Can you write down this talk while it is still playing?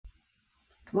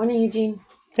Morning, Eugene.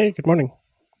 Hey, good morning.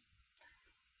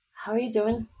 How are you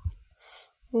doing?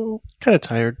 Kind of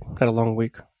tired. Had a long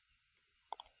week.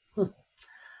 Hmm.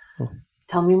 Hmm.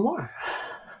 Tell me more.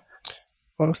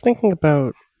 Well, I was thinking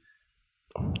about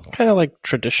kind of like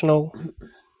traditional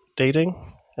dating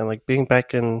and like being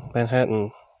back in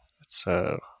Manhattan. It's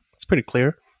pretty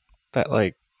clear that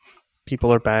like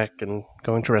people are back and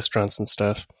going to restaurants and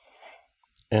stuff.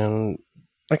 And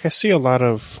like I see a lot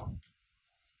of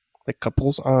like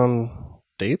couples on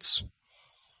dates.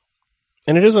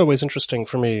 And it is always interesting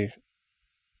for me,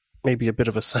 maybe a bit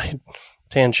of a side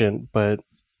tangent, but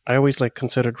I always like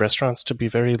considered restaurants to be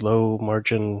very low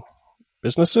margin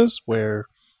businesses where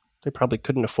they probably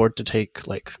couldn't afford to take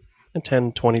like a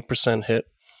 10-20% hit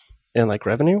in like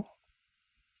revenue.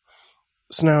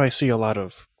 So now I see a lot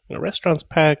of restaurants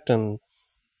packed and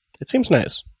it seems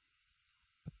nice.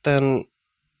 Then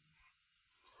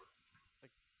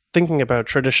thinking about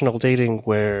traditional dating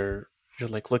where you're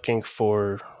like looking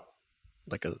for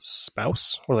like a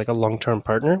spouse or like a long-term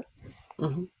partner,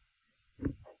 Hmm.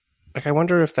 like I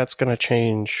wonder if that's going to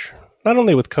change not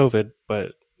only with COVID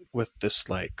but with this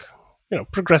like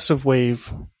progressive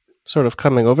wave sort of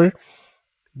coming over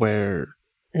where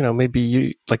maybe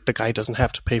you like the guy doesn't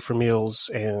have to pay for meals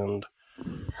and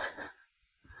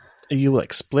you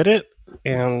like split it.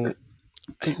 And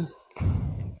I,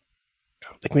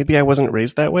 like maybe I wasn't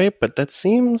raised that way, but it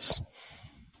seems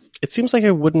like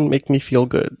it wouldn't make me feel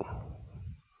good,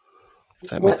 if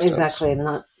that What makes sense. exactly?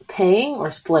 Not paying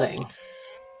or splitting?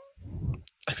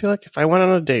 I feel like if I went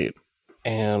on a date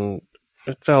and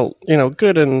it felt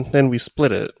good and then we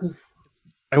split it,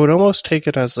 I would almost take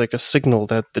it as like a signal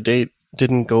that the date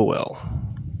didn't go well.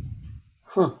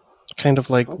 Huh. Kind of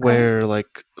like Okay. where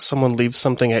like someone leaves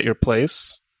something at your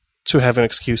place to have an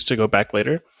excuse to go back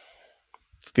later.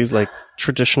 It's these like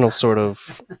traditional sort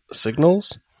of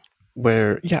signals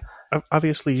where, yeah,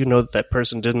 obviously you know that that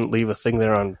person didn't leave a thing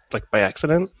there on like by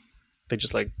accident. They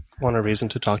just like want a reason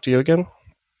to talk to you again.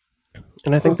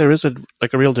 And I think Huh. there is a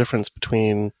real difference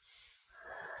between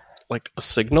like a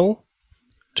signal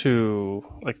to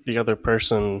like the other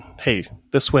person, hey,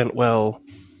 this went well,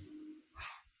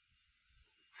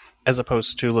 as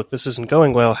opposed to look, this isn't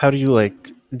going well. How do you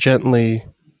like gently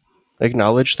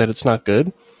acknowledge that it's not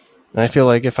good? And I feel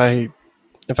like if I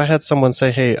had someone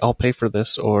say, hey, I'll pay for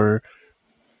this or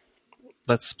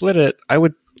let's split it, I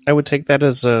would take that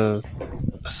as a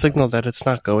signal that it's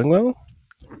not going well.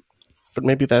 But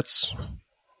maybe that's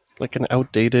like an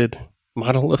outdated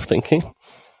model of thinking.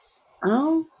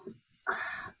 Um,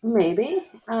 maybe.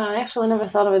 I actually never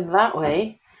thought of it that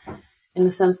way, in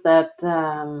the sense that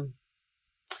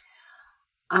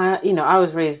I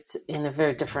was raised in a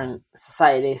very different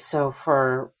society. So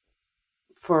for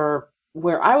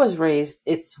where I was raised,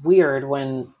 it's weird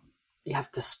when you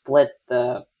have to split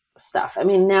the stuff. I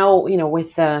mean, now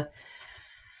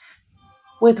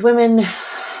with women,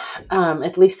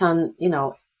 at least on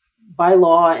by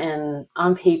law and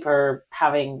on paper,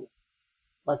 having,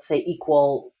 let's say,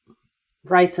 equal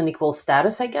rights and equal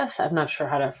status. I guess I'm not sure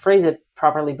how to phrase it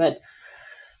properly, but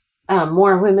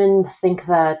more women think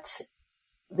that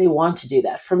they want to do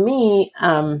that. For me,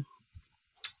 I'm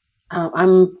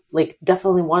like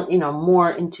definitely want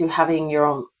more into having your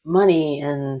own money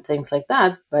and things like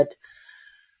that, but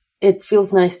it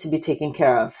feels nice to be taken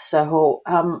care of. So,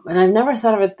 and I've never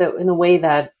thought of it in a way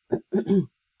that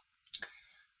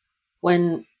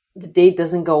when the date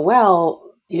doesn't go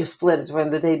well, you split it. When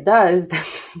the date does,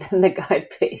 then the guy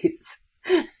pays.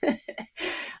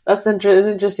 That's an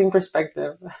interesting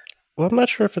perspective. Well, I'm not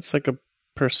sure if it's like a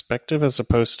perspective as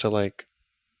opposed to like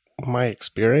my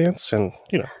experience and,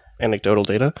 anecdotal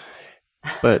data,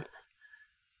 but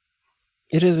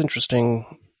it is interesting.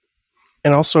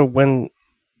 And also when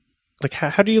like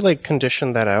how do you like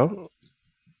condition that out?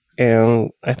 And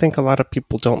I think a lot of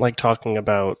people don't like talking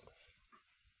about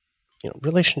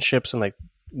relationships and like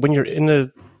when you're in a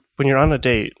when you're on a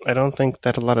date. I don't think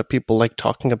that a lot of people like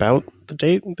talking about the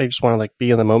date. They just want to like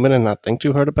be in the moment and not think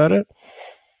too hard about it.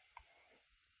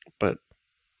 But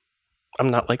I'm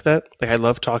not like that. Like I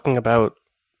love talking about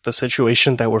the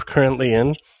situation that we're currently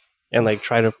in and like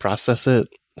try to process it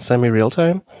semi real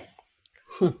time.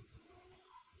 Hmm,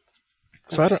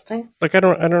 it's So I don't interesting. like I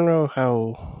don't know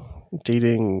how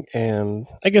dating and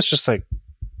I guess just like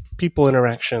people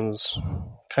interactions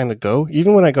kind of go.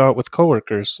 Even when I go out with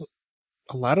coworkers,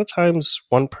 a lot of times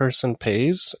one person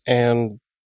pays and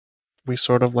we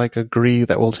sort of like agree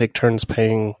that we'll take turns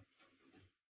paying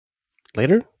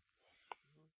later.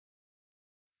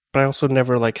 But I also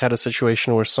never like had a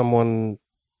situation where someone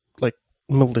like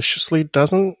maliciously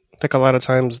doesn't. Like a lot of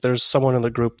times there's someone in the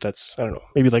group that's I don't know,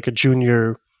 maybe like a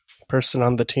junior person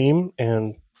on the team,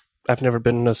 and I've never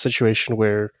been in a situation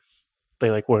where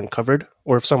they like weren't covered,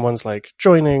 or if someone's like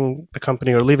joining the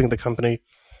company or leaving the company,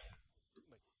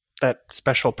 that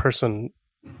special person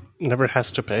never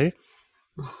has to pay.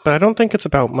 But I don't think it's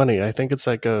about money. I think it's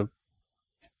like I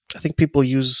think people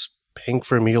use paying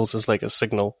for meals as like a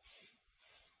signal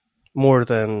more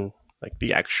than like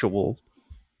the actual,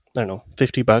 I don't know,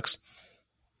 $50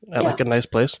 at like a nice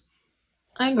place.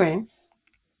 I agree.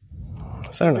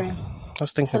 So I don't know. I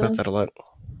was thinking about that a lot.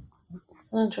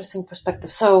 It's an interesting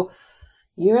perspective. So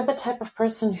you're the type of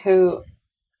person who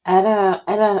at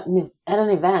an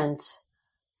event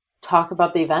talk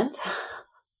about the event?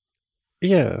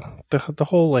 Yeah, the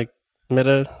whole like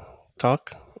meta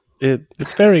talk,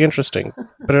 it's very interesting,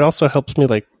 but it also helps me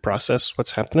like process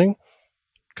what's happening.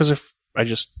 Because if I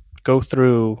just go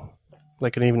through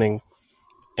like an evening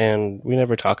and we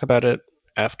never talk about it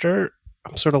after,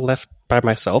 I'm sort of left by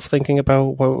myself thinking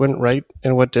about what went right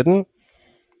and what didn't.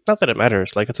 Not that it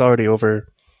matters, like it's already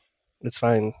over, it's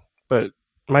fine. But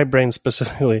my brain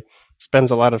specifically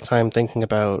spends a lot of time thinking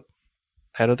about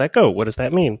how did that go? What does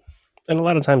that mean? And a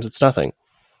lot of times it's nothing.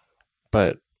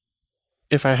 But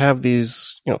if I have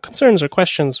these, concerns or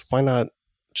questions, why not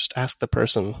just ask the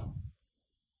person?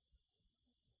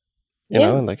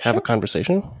 And like have a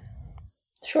conversation.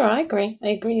 Sure, I agree.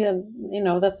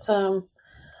 That's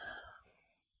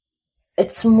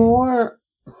it's more,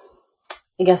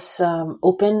 I guess,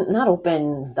 open, not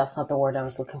open, that's not the word I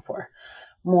was looking for.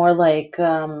 More like,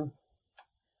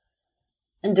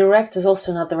 and direct is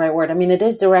also not the right word. I mean, it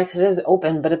is direct, it is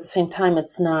open, but at the same time,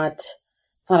 it's not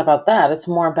about that. It's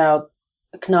more about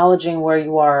acknowledging where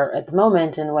you are at the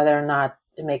moment and whether or not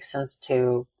it makes sense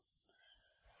to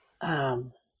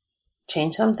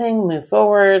change something, move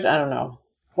forward. I don't know,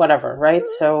 whatever, right?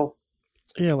 So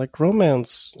yeah, like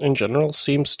romance in general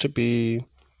seems to be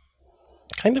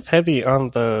kind of heavy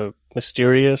on the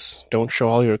mysterious, don't show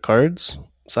all your cards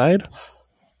side.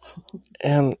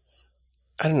 And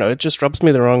I don't know, it just rubs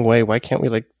me the wrong way. Why can't we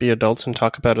like be adults and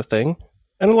talk about a thing?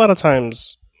 And a lot of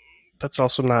times that's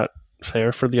also not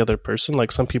fair for the other person.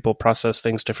 Like some people process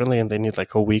things differently and they need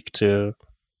like a week to,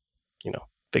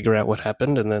 figure out what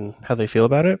happened and then how they feel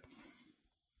about it.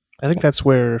 I think that's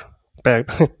where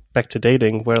back to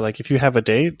dating, where like if you have a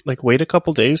date, like wait a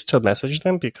couple days to message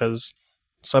them, because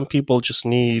some people just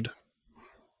need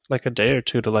like a day or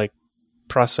two to like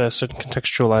process and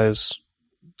contextualize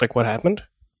like what happened.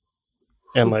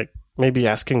 And like maybe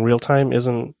asking real time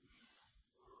isn't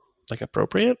like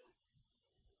appropriate.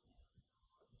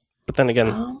 But then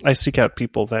again, I seek out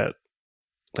people that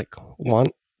like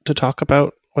want to talk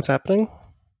about what's happening,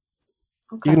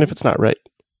 even if it's not right.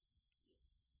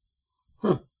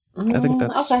 I think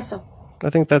that's okay. So I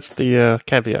think that's the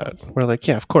caveat. Where like,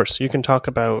 yeah, of course you can talk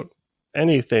about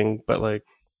anything, but like,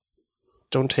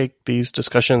 don't take these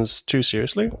discussions too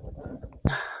seriously.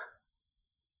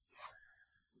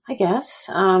 I guess.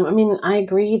 I mean, I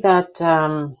agree that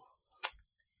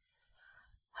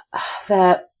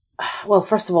well,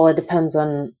 first of all, it depends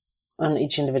on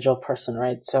each individual person,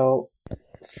 right? So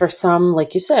for some,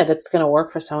 like you said, it's going to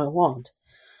work. For some, it won't.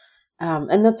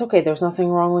 And that's okay. There's nothing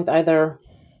wrong with either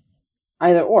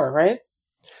or, right?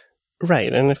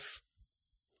 Right. And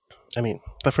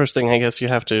the first thing I guess you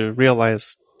have to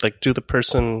realize, like, does the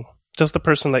person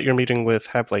that you're meeting with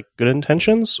have like good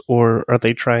intentions, or are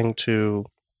they trying to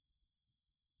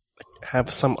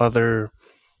have some other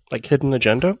like hidden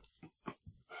agenda?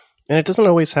 And it doesn't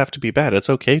always have to be bad. It's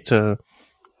okay to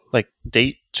like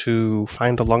date to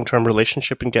find a long-term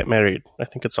relationship and get married. I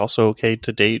think it's also okay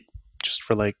to date just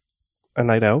for like a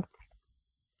night out.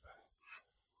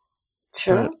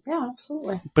 Sure. Yeah,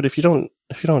 absolutely. But if you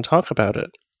don't talk about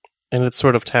it, and it's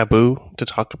sort of taboo to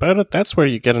talk about it, that's where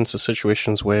you get into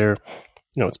situations where,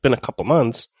 it's been a couple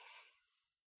months.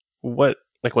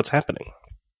 What's happening?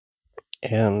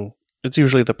 And it's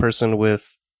usually the person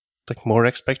with like more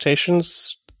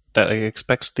expectations that like,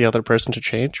 expects the other person to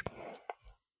change.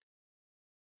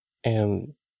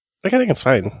 And like I think it's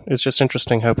fine. It's just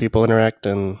interesting how people interact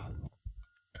and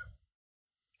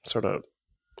sort of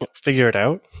figure it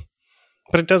out.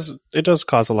 But it does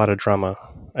cause a lot of drama,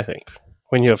 I think,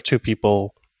 when you have two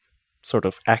people sort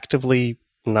of actively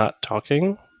not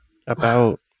talking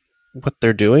about what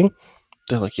they're doing.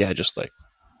 They're like, yeah, just like,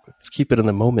 let's keep it in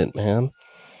the moment, man.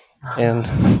 And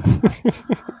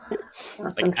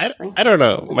like, I don't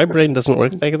know. My brain doesn't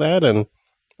work like that, and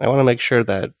I want to make sure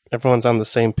that everyone's on the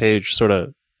same page sort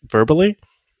of verbally.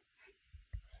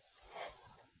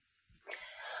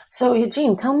 So,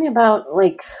 Eugene, tell me about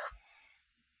like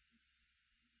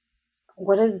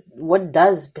what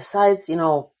does besides,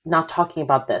 not talking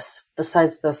about this,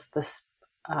 besides this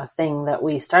thing that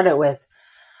we started with,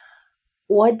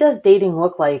 what does dating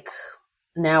look like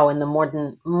now in the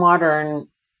modern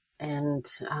and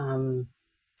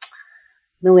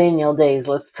millennial days?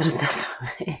 Let's put it this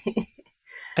way.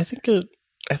 I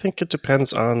think it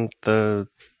depends on the,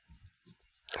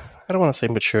 I don't want to say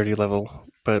maturity level,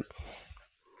 but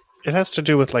it has to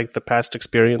do with like the past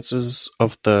experiences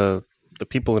of the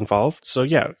people involved. So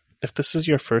yeah, if this is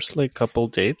your first like couple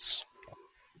dates,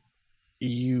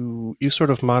 you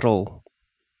sort of model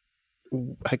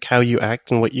like how you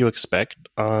act and what you expect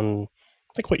on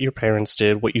like what your parents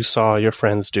did, what you saw your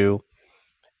friends do.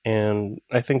 And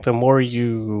I think the more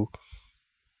you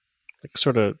like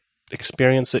sort of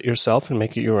experience it yourself and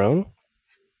make it your own,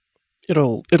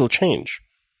 it'll change.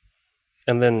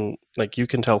 And then like you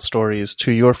can tell stories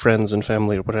to your friends and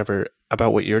family or whatever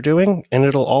about what you're doing, and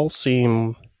it'll all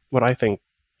seem, what I think,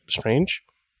 strange,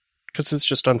 because it's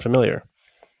just unfamiliar.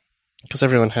 Because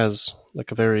everyone has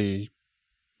like a very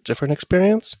different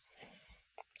experience.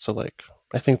 So like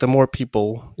I think the more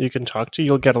people you can talk to,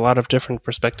 you'll get a lot of different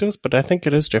perspectives. But I think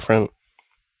it is different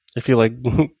if you like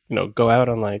go out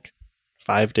on like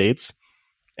 5 dates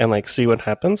and like see what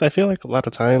happens. I feel like a lot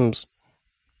of times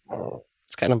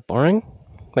it's kind of boring.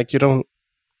 Like you don't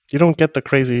get the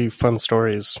crazy fun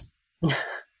stories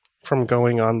from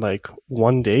going on like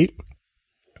one date,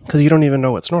 because you don't even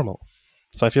know what's normal.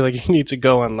 So I feel like you need to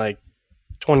go on like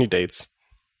 20 dates,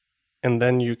 and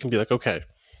then you can be like, okay,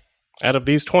 out of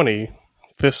these 20,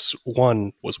 this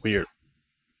one was weird.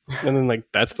 And then like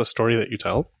that's the story that you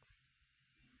tell.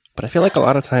 But I feel like a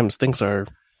lot of times things are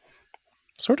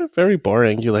sort of very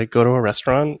boring. You like go to a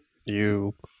restaurant,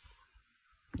 you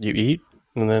eat,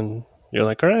 and then you're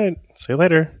like, all right, see you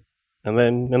later. And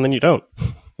then you don't.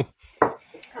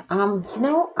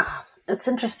 It's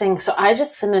interesting. So I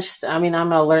just finished, I'm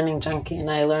a learning junkie and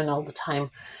I learn all the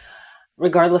time,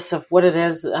 regardless of what it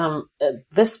is.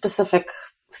 This specific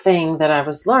thing that I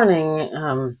was learning,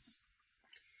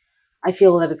 I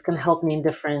feel that it's going to help me in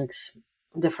different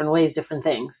ways, different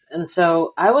things. And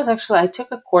so I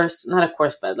took a course, not a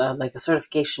course, but like a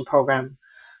certification program,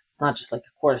 not just like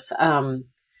a course,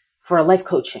 for life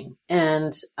coaching.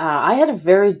 And I had a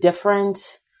very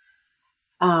different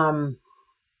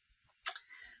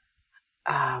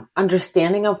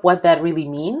understanding of what that really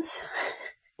means.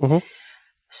 Mm-hmm.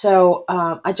 So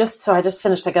I just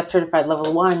finished. I got certified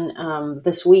level 1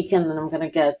 this week, and then I'm going to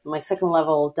get my second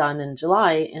level done in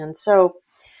July. And so,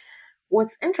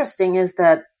 what's interesting is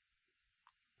that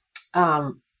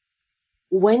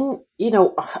when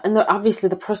and obviously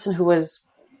the person who was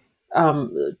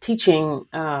teaching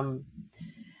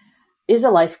is a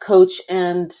life coach,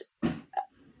 and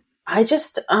I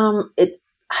just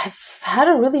I've had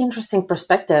a really interesting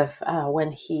perspective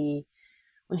when he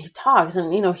talks,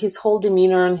 and his whole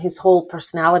demeanor and his whole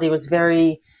personality was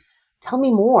very tell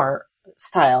me more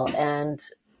style, and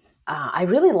I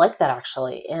really like that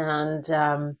actually.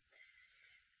 And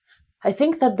I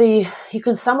think that you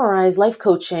can summarize life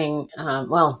coaching.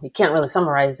 Well, you can't really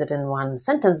summarize it in one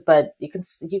sentence, but you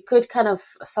could kind of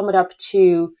sum it up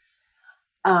to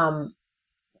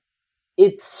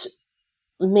its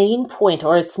main point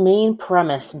or its main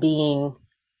premise being,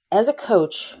 as a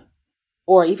coach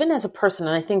or even as a person,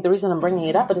 and I think the reason I'm bringing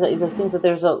it up is I think that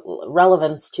there's a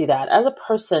relevance to that. As a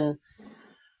person,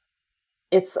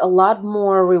 it's a lot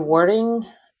more rewarding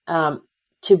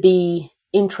to be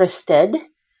interested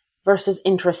versus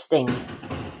interesting.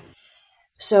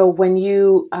 So when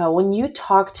you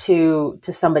talk to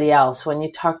somebody else, when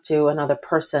you talk to another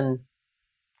person,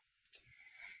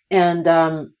 and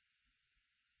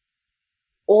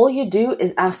all you do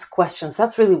is ask questions.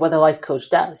 That's really what the life coach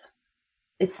does.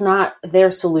 It's not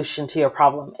their solution to your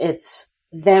problem. It's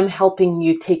them helping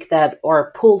you take that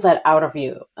or pull that out of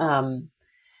you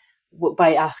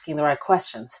by asking the right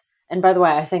questions. And by the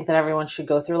way, I think that everyone should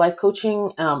go through life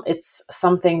coaching. It's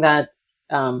something that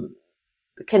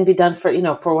can be done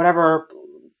for whatever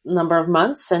number of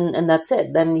months, and that's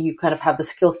it. Then you kind of have the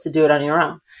skills to do it on your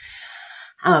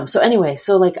own. So anyway,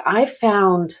 like I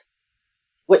found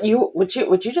what you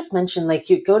just mentioned, like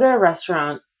you go to a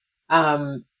restaurant,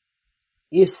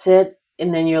 you sit,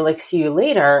 and then you're like, see you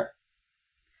later.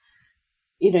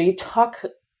 You talk,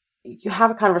 you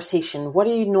have a conversation. What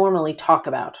do you normally talk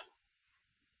about?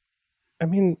 I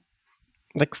mean,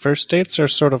 like first dates are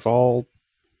sort of all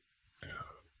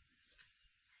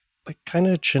like kind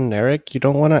of generic. You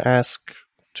don't want to ask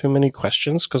too many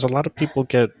questions because a lot of people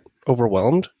get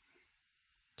overwhelmed.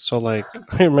 So like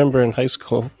I remember in high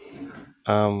school,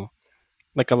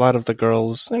 like a lot of the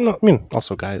girls,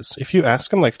 also guys, if you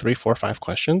ask them like 3, 4, 5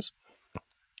 questions,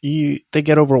 they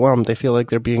get overwhelmed. They feel like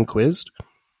they're being quizzed,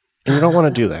 and you don't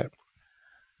want to do that.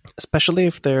 especially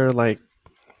if they're like,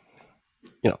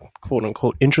 quote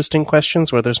unquote interesting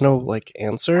questions where there's no like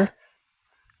answer,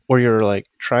 or you're like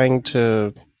trying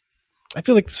to. I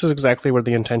feel like this is exactly where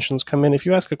the intentions come in. If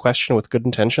you ask a question with good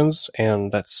intentions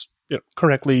and that's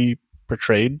correctly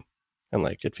portrayed and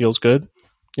like it feels good,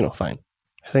 fine.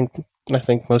 I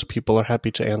think most people are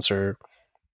happy to answer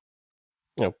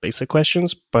basic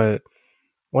questions, but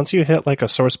once you hit like a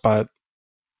sore spot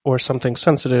or something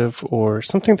sensitive or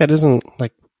something that isn't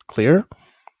like clear,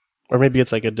 or maybe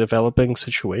it's like a developing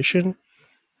situation,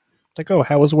 like, oh,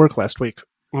 how was work last week?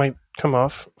 Might come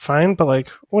off fine, but like,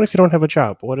 what if you don't have a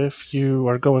job? What if you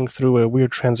are going through a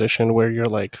weird transition where you're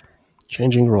like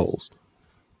changing roles?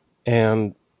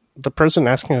 And the person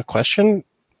asking a question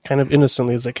kind of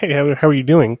innocently is like, hey, how are you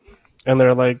doing? And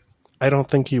they're like, I don't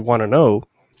think you want to know.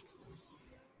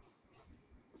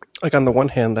 Like, on the one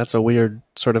hand, that's a weird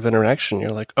sort of interaction. You're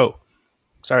like, oh,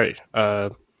 sorry,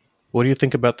 what do you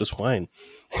think about this wine?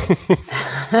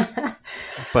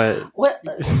 But well,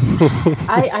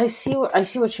 I see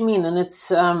what you mean, and it's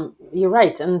you're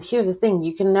right. And here's the thing: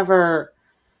 you can never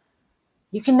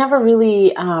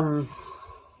really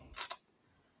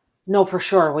know for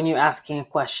sure when you're asking a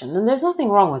question, and there's nothing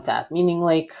wrong with that. Meaning,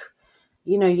 like,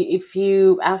 if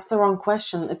you ask the wrong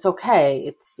question, it's okay.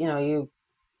 It's you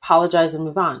apologize and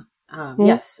move on.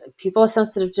 Yes, people are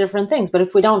sensitive to different things, but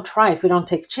if we don't try, if we don't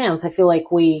take a chance, I feel like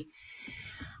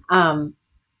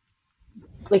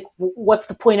like, what's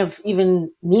the point of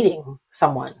even meeting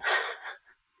someone?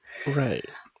 Right.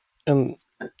 And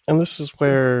this is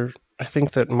where I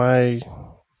think that my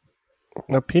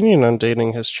opinion on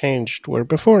dating has changed, where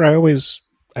before I always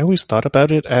thought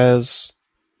about it as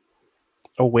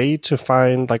a way to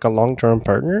find like a long-term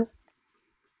partner,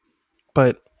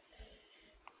 but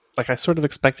like I sort of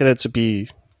expected it to be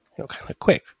kind of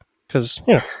quick, because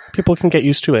people can get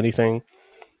used to anything.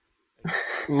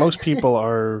 Most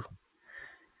people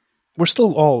we're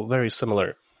still all very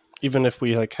similar, even if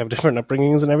we like have different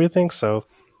upbringings and everything. So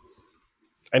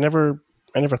I never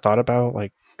thought about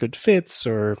like good fits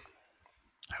or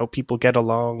how people get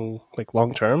along like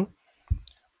long term.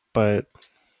 But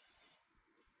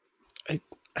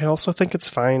I also think it's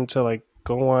fine to like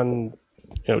go on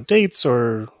dates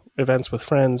or events with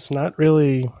friends, not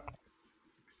really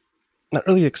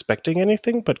expecting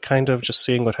anything, but kind of just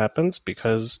seeing what happens,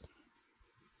 because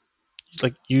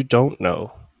like you don't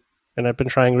know. And I've been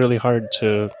trying really hard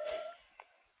to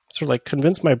sort of like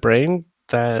convince my brain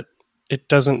that it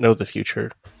doesn't know the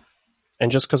future. And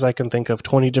just because I can think of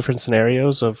 20 different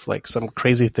scenarios of like some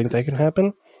crazy thing that can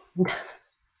happen,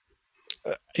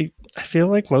 I feel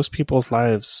like most people's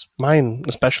lives, mine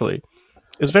especially,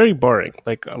 is very boring.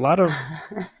 Like a lot of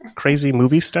crazy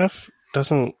movie stuff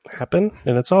doesn't happen,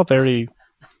 and it's all very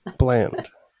bland.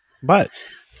 But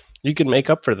you can make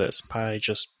up for this by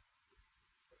just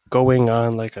going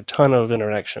on like a ton of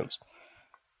interactions.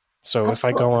 So Absolutely. If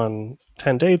I go on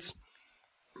 10 dates,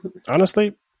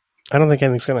 honestly, I don't think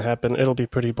anything's going to happen. It'll be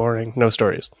pretty boring. No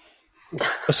stories.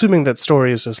 Assuming that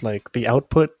stories is like the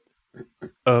output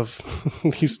of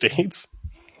these dates.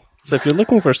 So if you're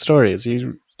looking for stories,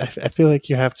 I feel like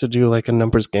you have to do like a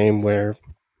numbers game where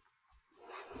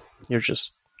you're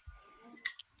just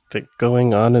like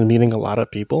going on and meeting a lot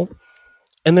of people.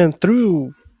 And then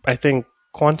through, I think,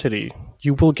 quantity,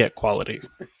 you will get quality.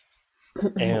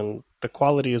 And the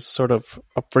quality is sort of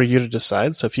up for you to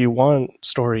decide. So if you want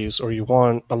stories, or you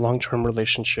want a long-term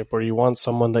relationship, or you want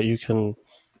someone that you can,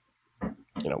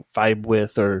 vibe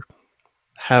with, or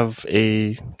have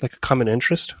a common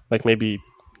interest, like maybe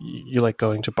you like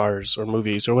going to bars or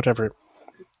movies or whatever,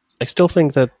 I still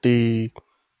think that the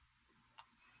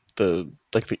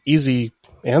easy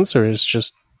answer is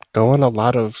just go on a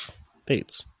lot of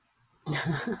dates.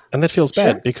 And that feels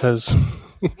bad because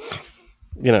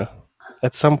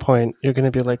at some point you're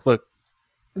going to be like, look,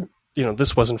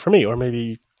 this wasn't for me, or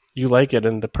maybe you like it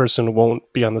and the person won't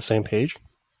be on the same page.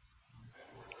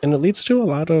 And it leads to a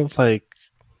lot of like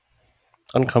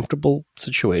uncomfortable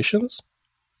situations.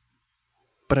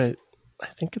 But I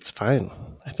think it's fine.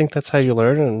 I think that's how you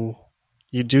learn, and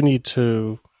you do need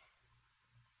to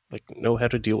like know how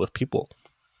to deal with people.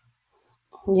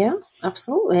 Yeah,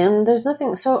 absolutely. And there's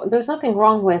nothing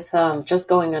wrong with just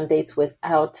going on dates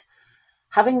without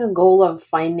having a goal of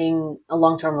finding a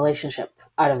long-term relationship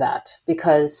out of that.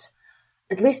 Because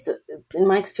at least in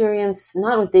my experience,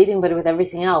 not with dating, but with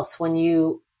everything else, when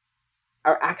you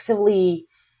are actively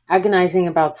agonizing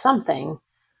about something,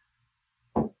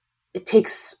 it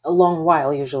takes a long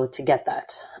while usually to get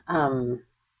that.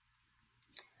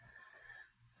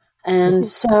 And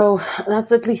so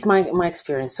that's at least my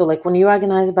experience. So like when you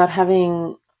agonize about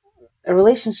having a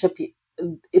relationship,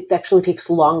 it actually takes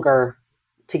longer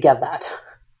to get that.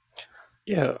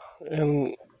 Yeah,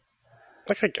 and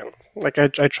like again, like I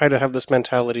try to have this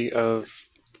mentality of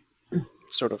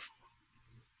sort of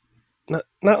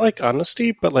not like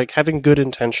honesty, but like having good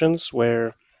intentions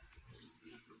where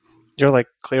you're like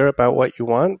clear about what you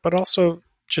want, but also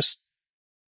just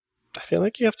I feel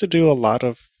like you have to do a lot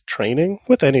of training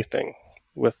with anything.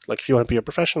 With like if you want to be a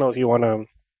professional, if you want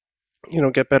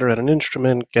to, get better at an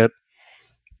instrument, get,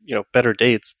 better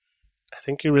dates, I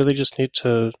think you really just need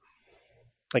to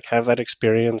like have that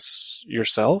experience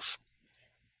yourself.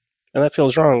 And that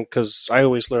feels wrong because I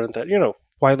always learned that,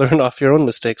 why learn off your own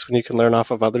mistakes when you can learn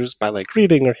off of others by like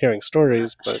reading or hearing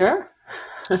stories? But Sure.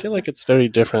 I feel like it's very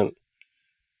different.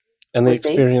 And the With dates.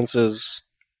 experiences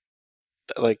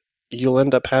that like you'll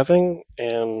end up having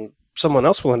and someone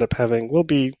else will end up having will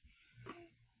be,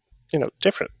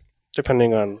 different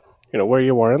depending on, where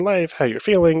you are in life, how you're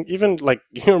feeling, even like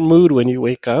your mood when you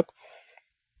wake up.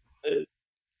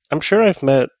 I'm sure I've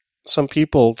met some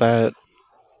people that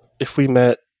if we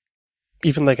met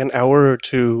even like an hour or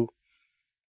two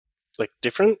like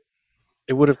different,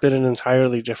 it would have been an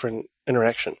entirely different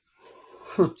interaction.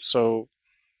 So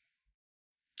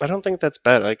I don't think that's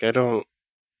bad. Like I don't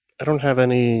have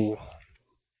any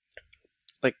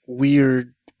like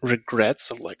weird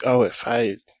regrets of like, oh, if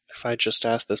I just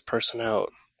asked this person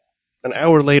out an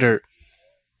hour later,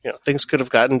 things could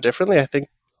have gotten differently. I think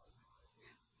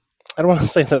I don't want to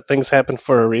say that things happen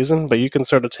for a reason, but you can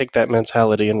sort of take that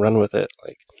mentality and run with it.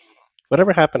 Like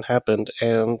whatever happened happened,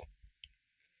 and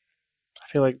I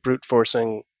feel like brute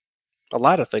forcing a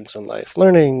lot of things in life,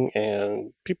 learning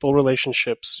and people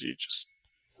relationships,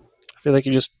 I feel like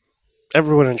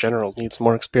everyone in general needs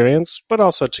more experience, but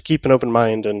also to keep an open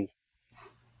mind and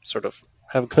sort of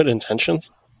have good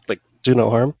intentions, like do no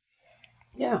harm.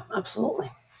 Yeah, absolutely.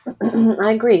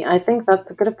 I agree. I think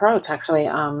that's a good approach, actually.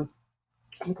 And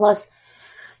plus,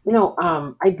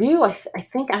 I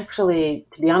think actually,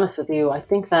 to be honest with you, I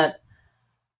think that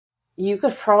you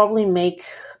could probably make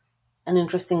an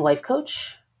interesting life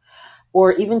coach,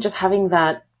 or even just having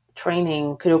that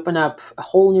training could open up a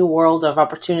whole new world of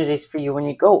opportunities for you when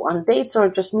you go on dates or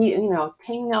just hanging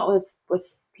out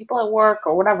with people at work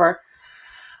or whatever.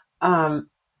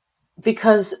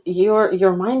 Because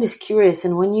your mind is curious,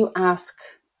 and when you ask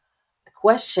a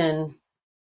question,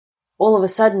 all of a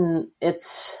sudden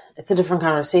it's a different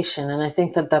conversation. And I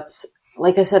think that's,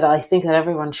 like I said, I think that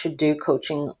everyone should do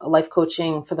life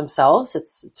coaching for themselves.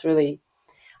 It's really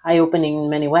eye-opening in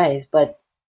many ways, but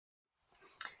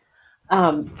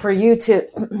for you to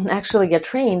actually get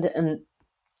trained and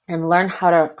learn how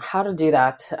to do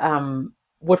that,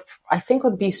 what I think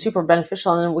would be super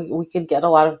beneficial, and we could get a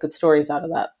lot of good stories out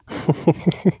of that.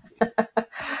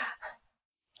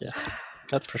 Yeah,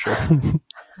 that's for sure.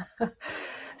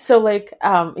 So like,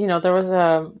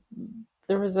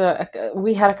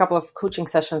 we had a couple of coaching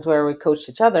sessions where we coached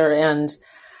each other, and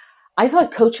I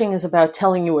thought coaching is about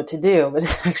telling you what to do, but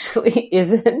it actually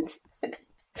isn't.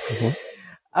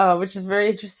 Mm-hmm. Which is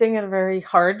very interesting and very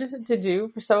hard to do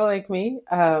for someone like me.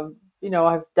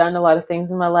 I've done a lot of things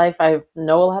in my life. I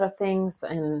know a lot of things,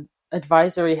 and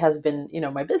advisory has been,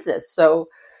 my business. So,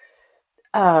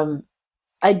 I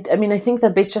think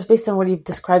that based on what you've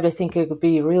described, I think it would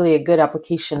be really a good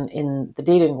application in the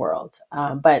dating world.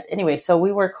 But anyway, so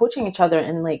we were coaching each other,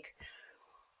 and like,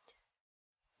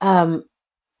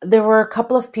 there were a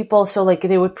couple of people. So like,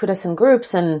 they would put us in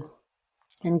groups and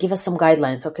give us some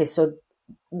guidelines. Okay, so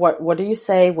what do you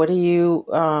say? What do you?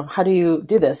 How do you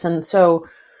do this? And so,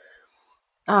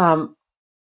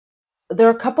 there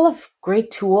are a couple of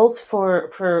great tools for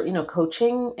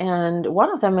coaching, and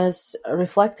one of them is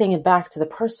reflecting it back to the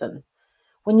person.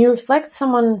 When you reflect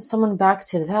someone back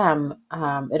to them,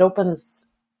 it opens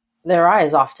their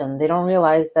eyes. Often they didn't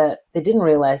realize that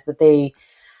they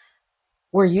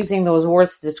were using those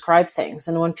words to describe things.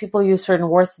 And when people use certain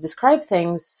words to describe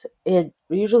things, it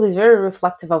usually is very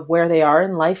reflective of where they are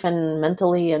in life and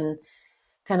mentally, and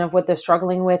kind of what they're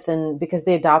struggling with, and because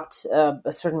they adopt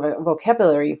a certain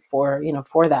vocabulary for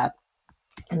that.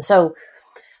 And so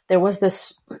there was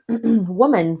this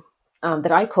woman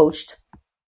that I coached,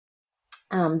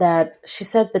 that she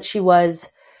said that she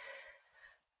was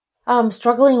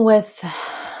struggling with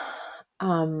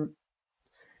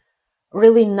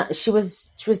really not, she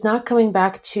was not coming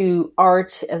back to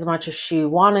art as much as she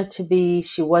wanted to be.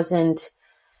 She wasn't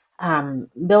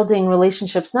building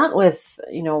relationships, not with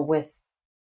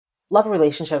love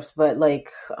relationships, but like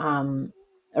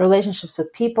relationships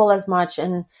with people as much.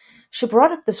 And she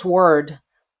brought up this word,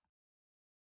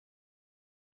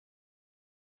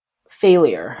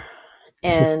 failure.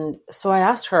 And so I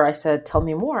asked her, I said, tell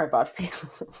me more about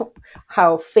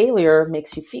how failure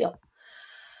makes you feel.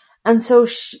 And so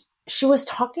she was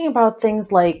talking about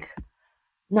things like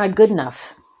not good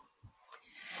enough.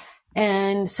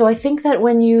 And so I think that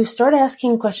when you start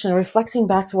asking questions, reflecting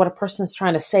back to what a person's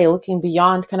trying to say, looking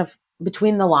beyond kind of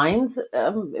between the lines,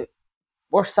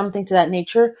 or something to that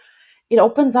nature, it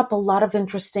opens up a lot of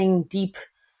interesting, deep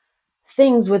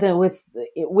things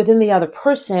within the other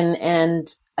person.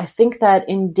 And I think that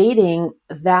in dating,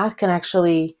 that can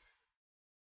actually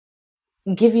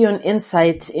give you an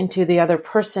insight into the other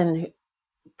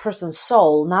person's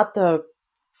soul, not the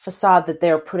facade that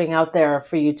they're putting out there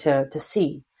for you to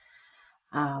see,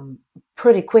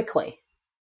 pretty quickly.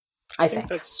 I think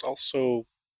that's also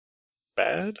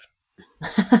bad.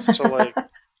 So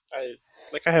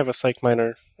I have a psych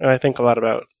minor, and I think a lot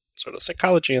about sort of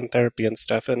psychology and therapy and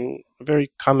stuff. And a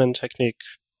very common technique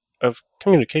of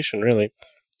communication, really,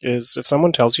 is if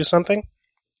someone tells you something,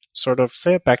 sort of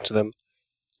say it back to them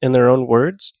in their own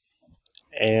words.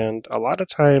 And a lot of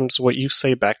times, what you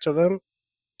say back to them,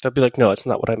 they'll be like, "No, that's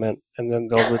not what I meant," and then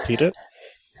they'll repeat it.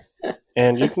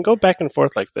 And you can go back and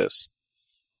forth like this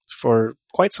for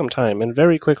quite some time, and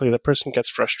very quickly the person gets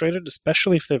frustrated,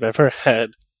 especially if they've ever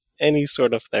had any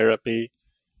sort of therapy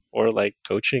or like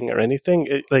coaching or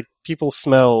anything. Like people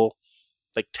smell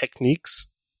like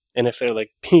techniques, and if they're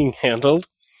like being handled.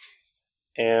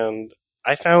 And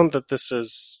I found that this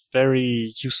is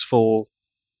very useful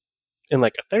in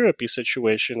like a therapy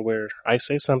situation where I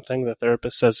say something, the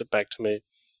therapist says it back to me,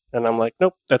 and I'm like,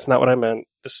 nope, that's not what I meant.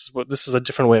 This is a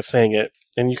different way of saying it.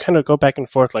 And you kind of go back and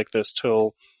forth like this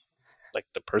till like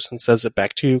the person says it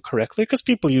back to you correctly, because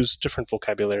people use different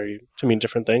vocabulary to mean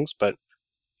different things. But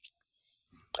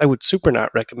I would super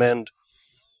not recommend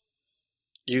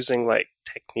using like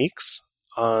techniques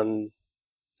on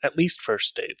at least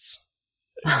first dates.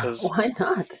 Why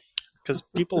not? Because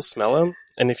people smell them,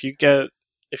 and if you get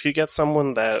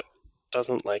someone that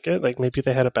doesn't like it, like maybe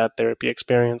they had a bad therapy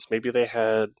experience, maybe they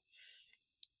had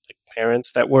like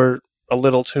parents that were a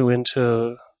little too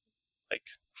into like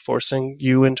forcing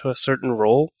you into a certain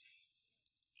role.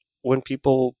 When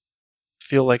people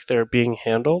feel like they're being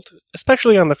handled,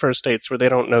 especially on the first dates where they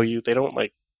don't know you, they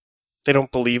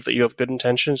don't believe that you have good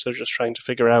intentions, they're just trying to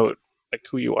figure out like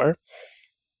who you are.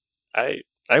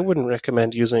 I wouldn't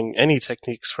recommend using any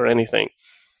techniques for anything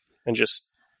and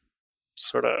just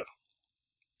sort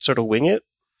of wing it.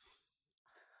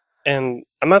 And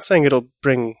I'm not saying it'll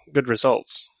bring good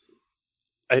results.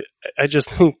 I just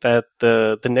think that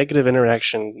the negative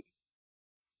interaction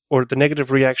or the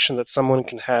negative reaction that someone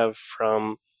can have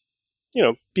from,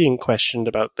 being questioned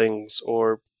about things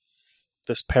or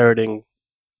this parroting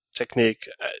technique.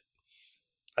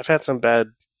 I've had some bad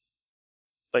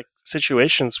like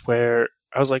situations where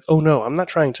I was like, "Oh no, I'm not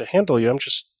trying to handle you. I'm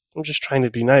just trying to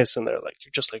be nice." And they're like,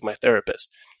 "You're just like my therapist."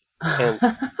 And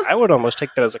I would almost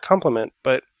take that as a compliment,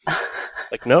 but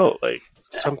like no, like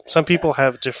some people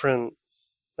have different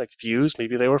like views.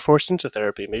 Maybe they were forced into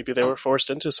therapy, maybe they were forced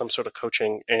into some sort of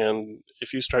coaching, and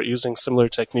if you start using similar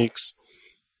techniques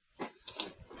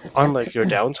on like your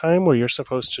downtime where you're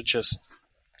supposed to just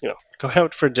go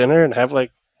out for dinner and have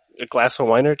like a glass of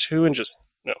wine or two and just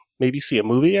maybe see a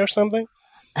movie or something,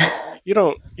 you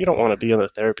don't want to be in a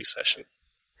therapy session.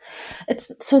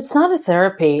 It's not a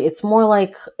therapy. It's more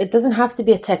like, it doesn't have to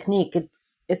be a technique.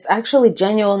 It's actually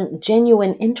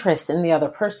genuine interest in the other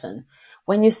person.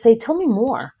 When you say, tell me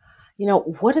more,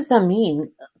 what does that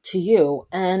mean to you?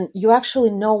 And you actually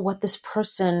know what this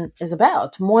person is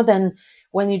about, more than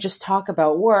when you just talk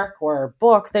about work or a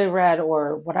book they read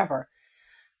or whatever.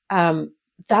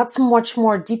 That's much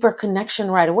more deeper connection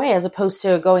right away, as opposed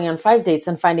to going on 5 dates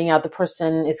and finding out the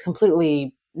person is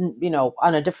completely,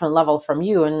 on a different level from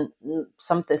you, and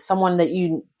someone that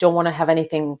you don't want to have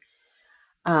anything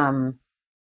to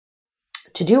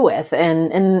do with.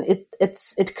 And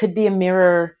it could be a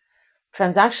mirror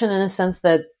transaction in a sense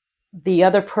that the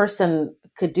other person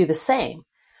could do the same.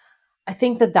 I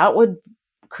think that would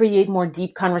create more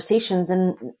deep conversations,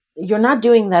 and you're not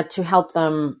doing that to help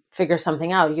them figure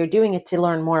something out. You're doing it to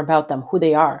learn more about them, who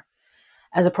they are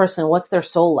as a person, what's their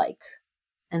soul like,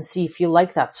 and see if you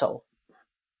like that soul.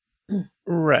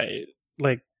 Right.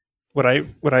 Like what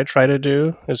I try to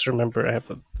do is remember, I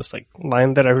have this like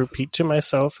line that I repeat to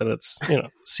myself, and it's,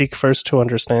 seek first to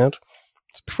understand.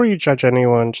 So before you judge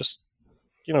anyone, just,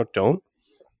 don't.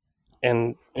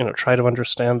 And, try to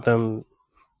understand them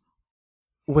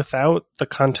without the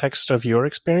context of your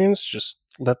experience. Just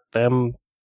let them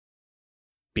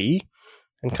be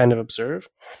and kind of observe.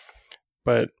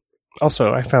 But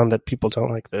also I found that people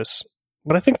don't like this.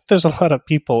 But I think there's a lot of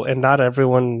people, and not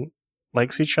everyone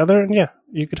likes each other. And yeah,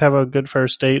 you could have a good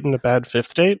first date and a bad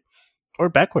fifth date, or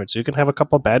backwards. You can have a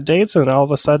couple bad dates and all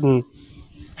of a sudden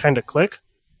kind of click,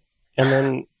 and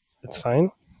then it's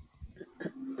fine.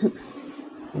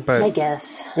 But I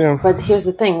guess. yeah. But here's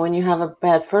the thing: when you have a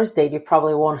bad first date, you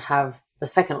probably won't have the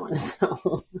second one.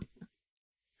 So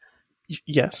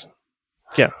Yes.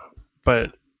 Yeah.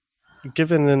 But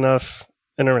given enough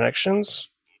interactions,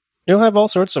 you'll have all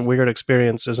sorts of weird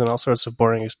experiences and all sorts of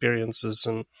boring experiences.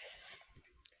 And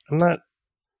I'm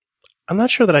not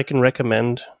sure that I can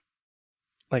recommend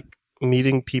like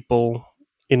meeting people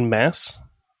in mass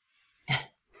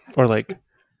or like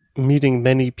meeting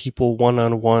many people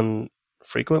one-on-one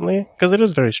frequently, because it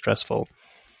is very stressful,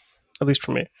 at least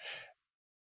for me.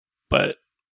 But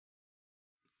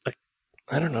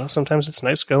I don't know, sometimes it's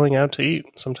nice going out to eat.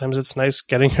 Sometimes it's nice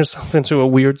getting yourself into a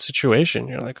weird situation.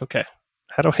 You're like, okay,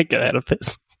 how do I get out of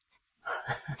this?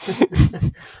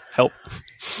 Help.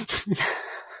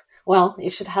 well, you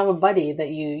should have a buddy that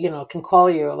you can call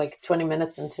you like 20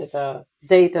 minutes into the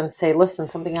date and say, listen,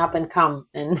 something happened, come.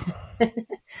 And,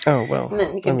 Oh, well. and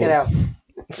then you can get out.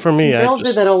 For me, Girls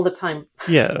do that all the time.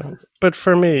 Yeah, but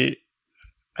for me,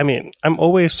 I mean, I'm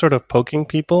always sort of poking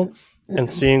people and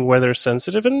seeing where they're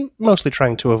sensitive, and mostly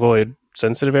trying to avoid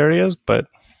sensitive areas. But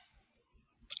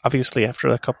obviously, after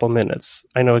a couple minutes,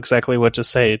 I know exactly what to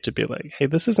say to be like, hey,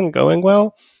 this isn't going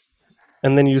well.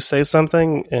 And then you say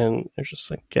something, and they're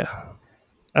just like, yeah,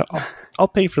 I'll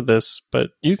pay for this,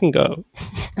 but you can go.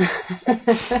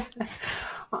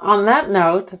 On that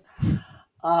note,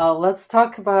 let's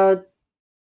talk about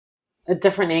a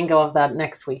different angle of that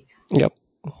next week. Yep.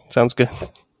 Sounds good.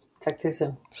 Talk to you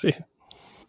soon. See you.